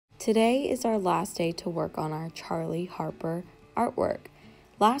Today is our last day to work on our Charlie Harper artwork.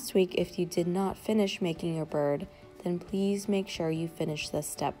 Last week, if you did not finish making your bird, then please make sure you finish this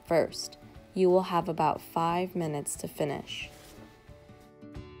step first. You will have about 5 minutes to finish.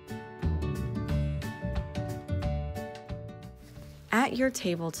 At your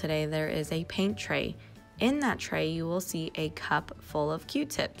table today, there is a paint tray. In that tray, you will see a cup full of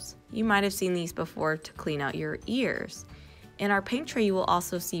Q-tips. You might have seen these before to clean out your ears. In our paint tray, you will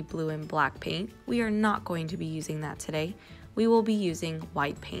also see blue and black paint. We are not going to be using that today. We will be using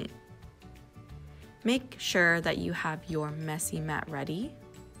white paint. Make sure that you have your messy mat ready.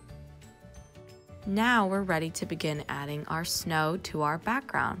 Now we're ready to begin adding our snow to our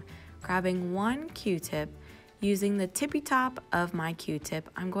background. Grabbing one Q-tip, using the tippy top of my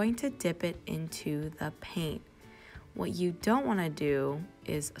Q-tip, I'm going to dip it into the paint. What you don't want to do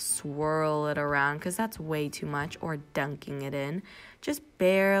is swirl it around because that's way too much, or dunking it in, just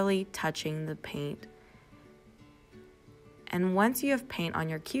barely touching the paint. And once you have paint on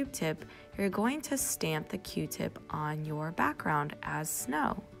your Q-tip, you're going to stamp the Q-tip on your background as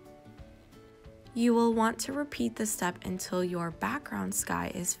snow. You will want to repeat the step until your background sky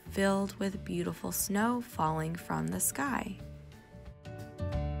is filled with beautiful snow falling from the sky.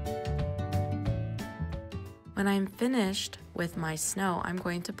 When I'm finished with my snow, I'm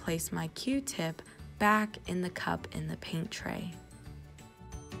going to place my Q-tip back in the cup in the paint tray.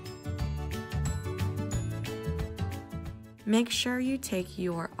 Make sure you take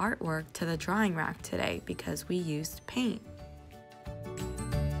your artwork to the drying rack today because we used paint.